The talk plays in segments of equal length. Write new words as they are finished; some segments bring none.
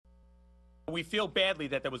We feel badly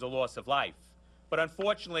that there was a loss of life, but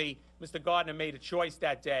unfortunately, Mr. Gardner made a choice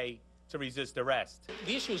that day to resist arrest.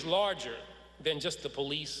 The issue is larger than just the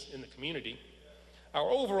police in the community. Our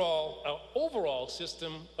overall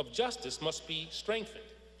system of justice must be strengthened,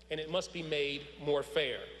 and it must be made more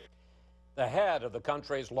fair. The head of the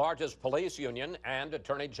country's largest police union and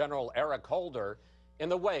Attorney General Eric Holder in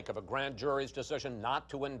the wake of a grand jury's decision not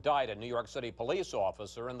to indict a New York City police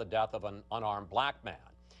officer in the death of an unarmed black man.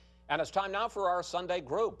 And it's time now for our Sunday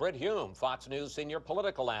group. Brit Hume, Fox News senior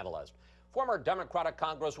political analyst. Former Democratic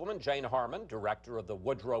Congresswoman Jane Harman, director of the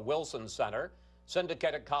Woodrow Wilson Center.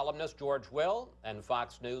 Syndicated columnist George Will, and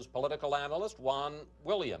Fox News political analyst Juan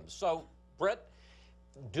Williams. So, Brit,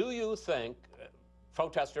 do you think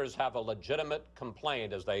protesters have a legitimate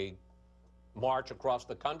complaint as they march across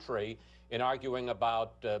the country in arguing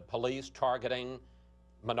about police targeting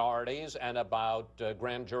minorities and about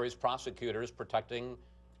grand juries, prosecutors protecting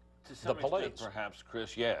the police? Extent, perhaps,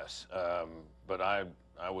 Chris, yes. But I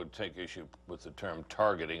would take issue with the term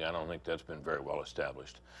targeting. I don't think that's been very well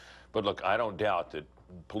established. But look, I don't doubt that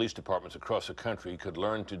police departments across the country could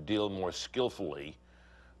learn to deal more skillfully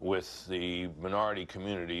with the minority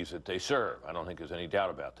communities that they serve. I don't think there's any doubt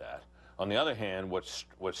about that. On the other hand,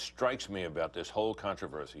 what strikes me about this whole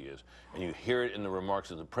controversy is, and you hear it in the remarks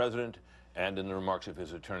of the president and in the remarks of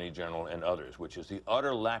his attorney general and others, which is the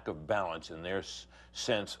utter lack of balance in their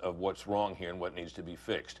sense of what's wrong here and what needs to be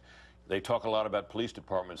fixed. They talk a lot about police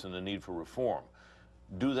departments and the need for reform.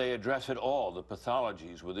 Do they address at all the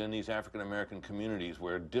pathologies within these African-American communities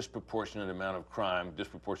where a disproportionate amount of crime,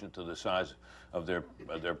 disproportionate to the size of their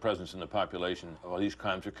presence in the population, all these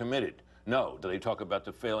crimes are committed? No. Do they talk about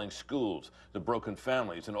the failing schools, the broken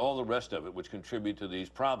families, and all the rest of it which contribute to these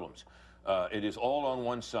problems? It is all on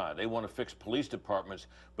one side. They want to fix police departments,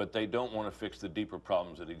 but they don't want to fix the deeper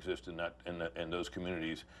problems that exist in those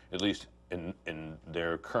communities, at least in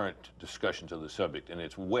their current discussions of the subject. And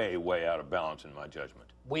it's way, way out of balance in my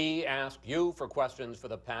judgment. We asked you for questions for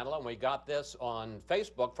the panel, and we got this on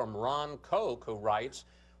Facebook from Ron Koch, who writes,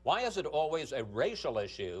 why is it always a racial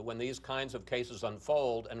issue when these kinds of cases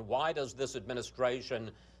unfold, and why does this administration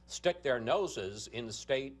stick their noses in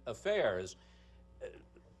state affairs?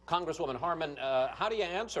 Congresswoman Harman, how do you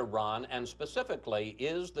answer Ron? And specifically,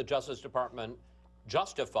 is the Justice Department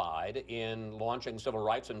justified in launching civil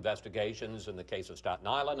rights investigations in the case of Staten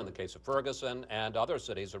Island, in the case of Ferguson, and other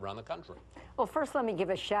cities around the country? Well, first let me give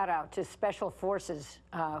a shout out to Special Forces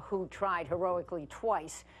who tried heroically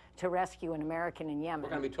twice to rescue an American in Yemen. We're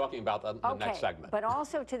going to be talking about that in the next segment. But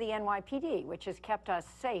also to the NYPD, which has kept us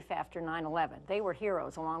safe after 9/11. They were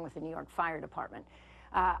heroes, along with the New York Fire Department.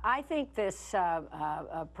 I think this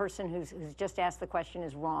person who's just asked the question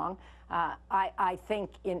is wrong. I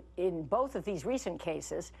think in both of these recent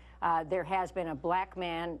cases, there has been a black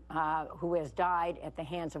man who has died at the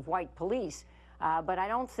hands of white police. But I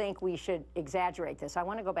don't think we should exaggerate this. I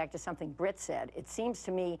want to go back to something Britt said. It seems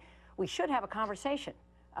to me we should have a conversation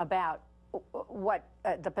about what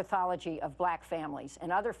the pathology of black families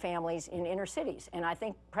and other families in inner cities. And I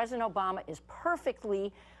think President Obama is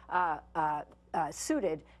perfectly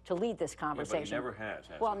suited to lead this conversation. Yeah, but he never has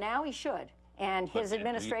well, now he should. And his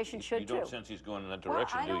administration should too. You don't sense he's going in that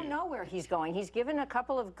direction, do you? I don't know where he's going. He's given a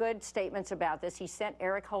couple of good statements about this. He sent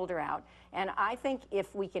Eric Holder out. And I think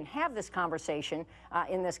if we can have this conversation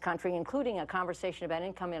in this country, including a conversation about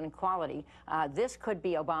income inequality, this could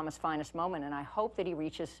be Obama's finest moment. And I hope that he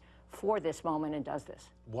reaches for this moment and does this.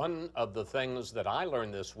 One of the things that I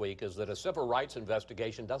learned this week is that a civil rights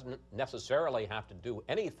investigation doesn't necessarily have to do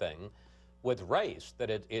anything with race, that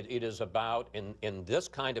it is about, in this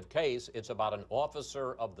kind of case, it's about an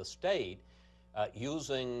officer of the state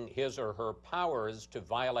using his or her powers to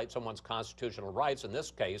violate someone's constitutional rights, in this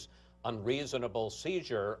case, unreasonable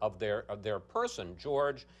seizure of their person.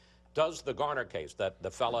 George, does the Garner case, that the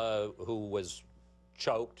fellow who was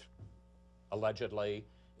choked, allegedly,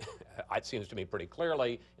 it seems to me pretty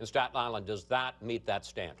clearly, in Staten Island, does that meet that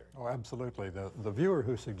standard? Oh, absolutely. The viewer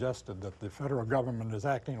who suggested that the federal government is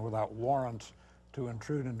acting without warrants to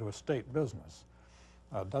intrude into a state business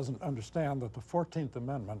doesn't understand that the 14th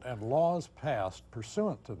Amendment and laws passed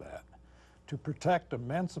pursuant to that to protect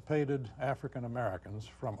emancipated African Americans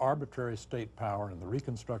from arbitrary state power in the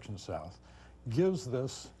Reconstruction South gives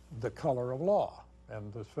this the color of law.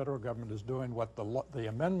 And the federal government is doing what the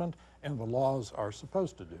amendment and the laws are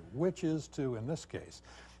supposed to do, which is to, in this case,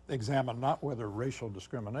 examine not whether racial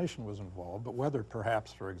discrimination was involved, but whether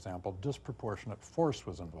perhaps, for example, disproportionate force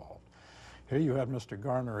was involved. Here you had Mr.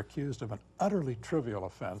 Garner accused of an utterly trivial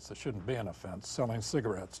offense that shouldn't be an offense, selling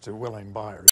cigarettes to willing buyers.